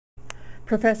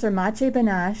Professor Maciej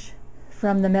Banash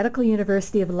from the Medical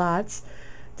University of Lodz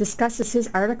discusses his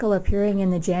article appearing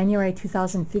in the January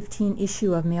 2015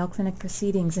 issue of Mayo Clinic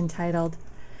Proceedings entitled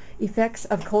Effects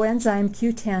of Coenzyme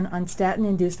Q10 on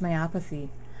Statin-Induced Myopathy,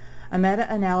 a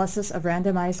meta-analysis of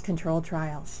randomized controlled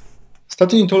trials.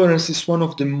 Statin intolerance is one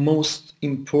of the most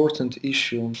important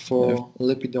issues for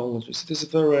lipidologists. It is a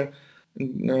very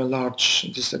large,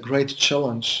 it is a great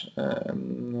challenge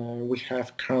we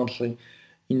have currently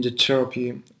in the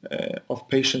therapy of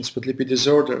patients with lipid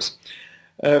disorders.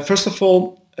 First of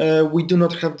all, we do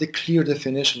not have the clear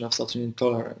definition of statin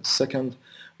intolerance. Second,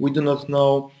 we do not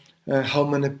know how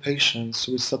many patients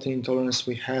with statin intolerance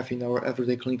we have in our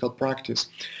everyday clinical practice,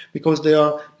 because there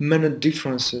are many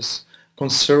differences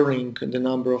concerning the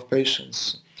number of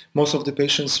patients. Most of the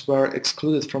patients were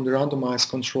excluded from the randomized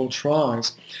controlled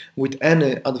trials with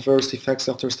any adverse effects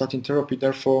after statin therapy.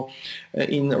 Therefore,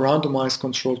 in randomized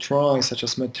controlled trials such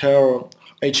as Mayo,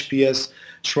 HPS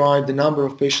trial, the number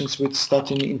of patients with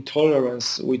statin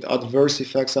intolerance with adverse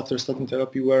effects after statin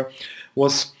therapy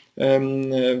was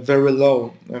very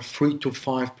low, 3 to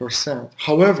 5%.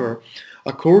 However,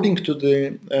 according to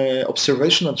the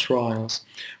observational trials,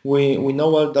 we know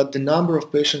well that the number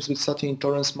of patients with statin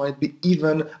intolerance might be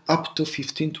even up to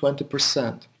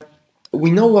 15-20%. We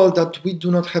know well that we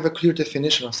do not have a clear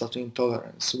definition of statin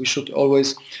intolerance. We should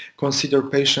always consider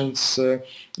patients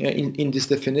in this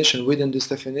definition. Within this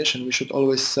definition, we should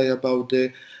always say about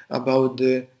the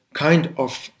kind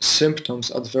of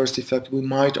symptoms, adverse effect we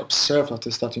might observe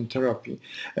after statin therapy.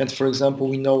 And for example,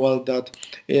 we know well that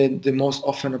the most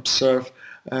often observed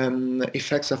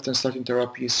effects after statin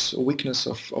therapy is weakness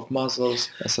of muscles,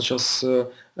 such as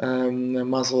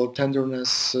muscle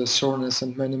tenderness, soreness,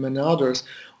 and many others.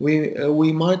 We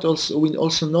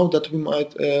also know that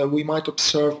we might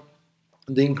observe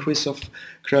the increase of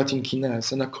creatine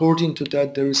kinase, and according to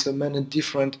that there is a many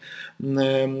different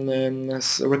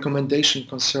recommendations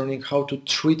concerning how to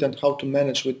treat and how to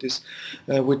manage with these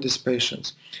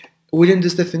patients. Within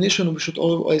this definition, we should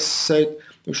always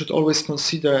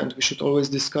consider and we should always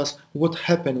discuss what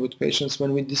happened with patients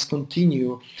when we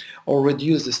discontinue or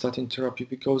reduce the statin therapy,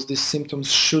 because these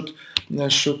symptoms should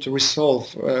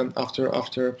resolve after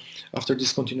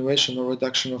discontinuation or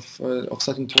reduction of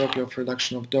statin therapy or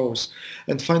reduction of dose.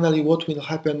 And finally, what will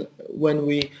happen when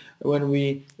we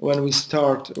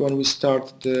start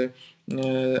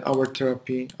our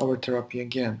therapy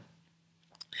again.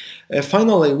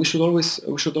 Finally, we should always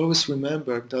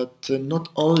remember that not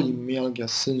only myalgia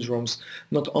syndromes,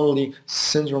 not only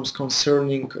syndromes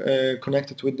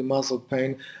connected with the muscle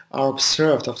pain are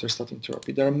observed after statin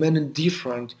therapy. There are many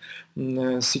different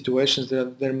situations,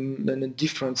 there are many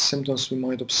different symptoms we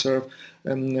might observe,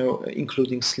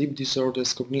 including sleep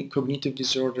disorders, cognitive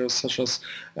disorders such as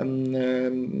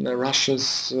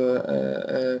rashes,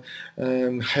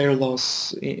 hair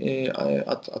loss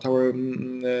at our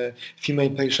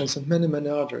female patients, and many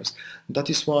others. That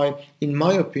is why, in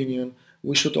my opinion,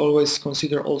 we should always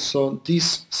consider also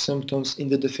these symptoms in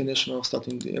the definition of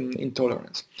statin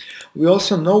intolerance. We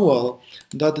also know well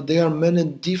that there are many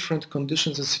different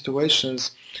conditions and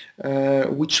situations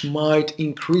which might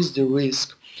increase the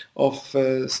risk of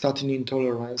statin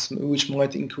intolerance, which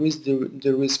might increase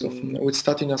the risk of with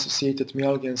statin-associated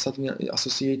myalgia and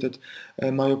statin-associated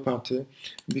myopathy,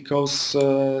 because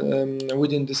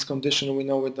within this condition we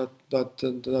know that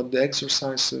the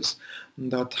exercises,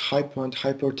 that hypo and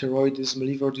hyperthyroidism,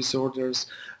 liver disorders,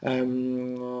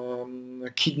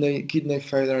 kidney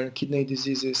failure and kidney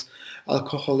diseases,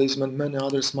 alcoholism, and many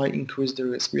others might increase the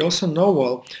risk. We also know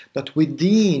well that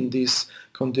within these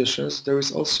conditions there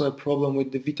is also a problem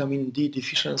with the vitamin D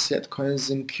deficiency and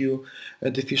coenzyme Q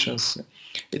deficiency.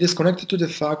 It is connected to the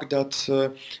fact that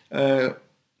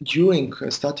during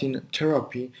statin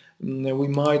therapy we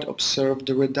might observe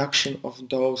the reduction of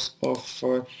dose of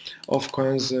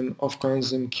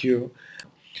coenzyme Q.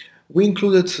 We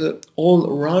included all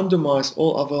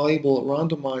available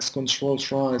randomized controlled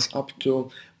trials up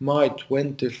to May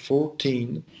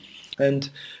 2014, and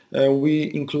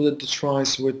we included the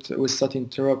trials with statin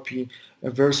therapy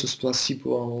versus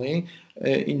placebo only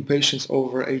in patients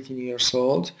over 18 years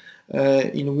old,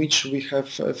 in which we have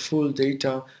full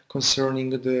data concerning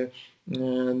the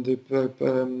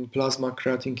plasma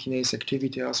creatine kinase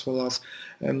activity, as well as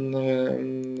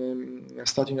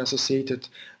statin-associated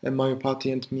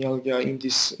myopathy and myalgia in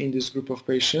this group of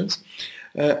patients.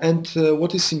 And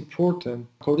what is important,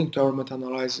 according to our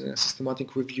meta-analysis and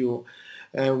systematic review,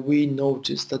 we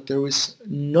noticed that there is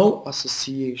no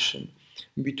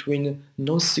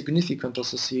significant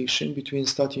association between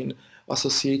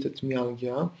statin-associated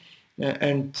myalgia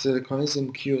and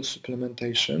coenzyme Q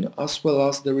supplementation, as well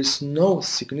as there is no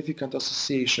significant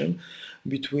association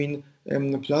between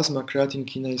plasma creatine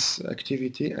kinase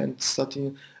activity and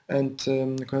statin and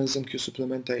coenzyme Q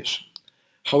supplementation.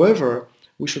 However,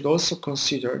 we should also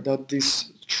consider that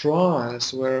these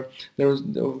trials were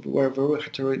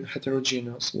very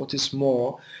heterogeneous. What is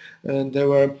more, there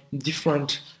were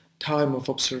different time of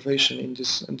observation in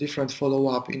this and different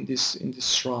follow-up in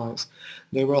these trials.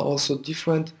 There were also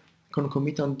different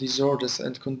concomitant disorders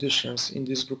and conditions in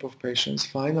this group of patients.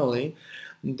 Finally,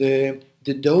 the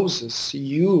doses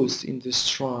used in these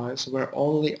trials were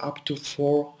only up to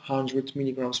 400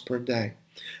 milligrams per day.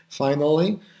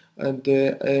 Finally,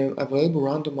 the available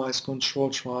randomized control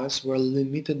trials were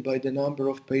limited by the number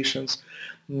of patients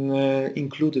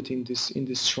included in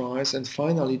these trials, and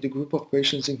finally the group of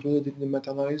patients included in the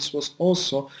meta-analysis was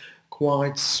also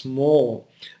quite small,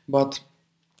 but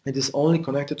it is only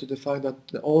connected to the fact that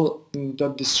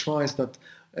these trials that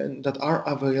are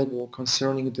available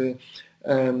concerning the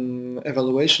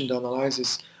evaluation, the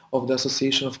analysis of the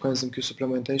association of coenzyme Q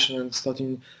supplementation and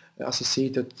statin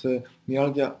associated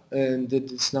myalgia, and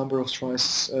this number of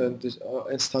trials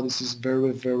and studies is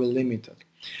very, very limited.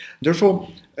 Therefore,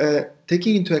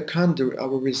 taking into account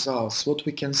our results, what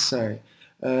we can say?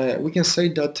 We can say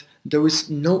that there is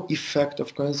no effect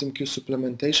of coenzyme Q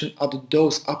supplementation at a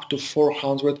dose up to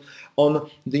 400 on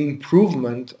the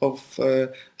improvement of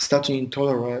statin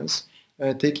intolerance,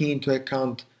 taking into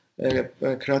account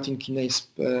creatine kinase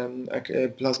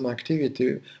plasma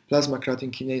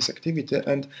creatine kinase activity,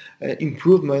 and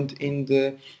improvement in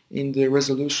the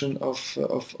resolution of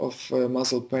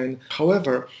muscle pain.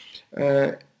 However,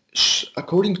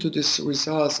 according to these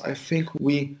results, I think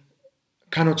we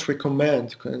cannot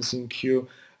recommend coenzyme Q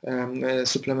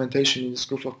supplementation in this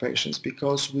group of patients,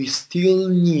 because we still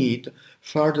need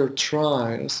further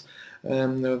trials,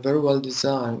 very well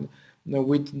designed,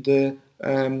 with the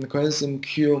coenzyme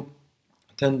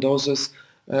Q10 doses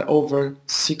over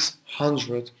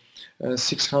 600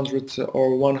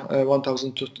 or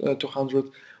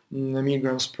 1,200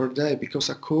 milligrams per day, because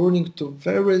according to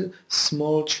very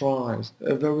small trials,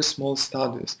 very small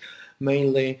studies,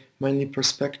 mainly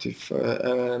prospective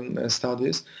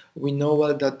studies, we know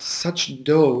well that such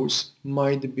dose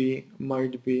might be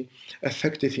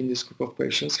effective in this group of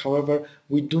patients. However,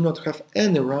 we do not have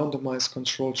any randomized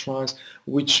control trials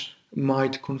which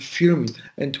might confirm it,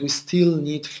 and we still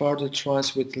need further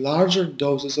trials with larger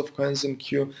doses of coenzyme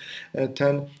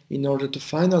Q10 in order to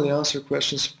finally answer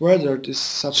questions whether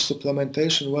such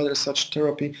supplementation, whether such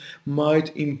therapy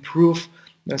might improve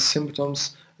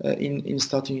symptoms in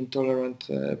statin-intolerant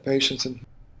patients.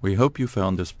 We hope you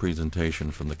found this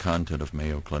presentation from the content of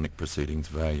Mayo Clinic Proceedings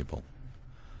valuable.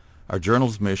 Our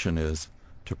journal's mission is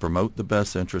to promote the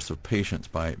best interests of patients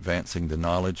by advancing the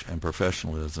knowledge and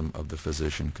professionalism of the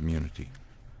physician community.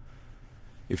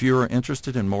 If you are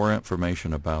interested in more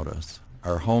information about us,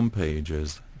 our homepage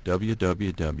is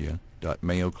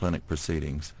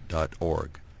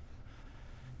www.mayoclinicproceedings.org.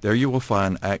 There you will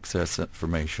find access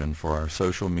information for our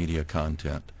social media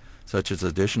content, such as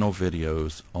additional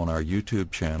videos on our YouTube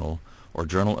channel or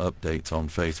journal updates on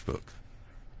Facebook.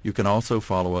 You can also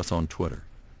follow us on Twitter.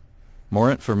 More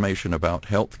information about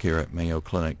healthcare at Mayo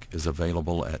Clinic is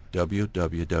available at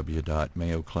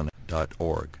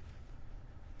www.mayoclinic.org.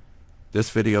 This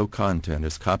video content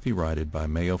is copyrighted by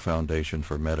Mayo Foundation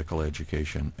for Medical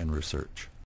Education and Research.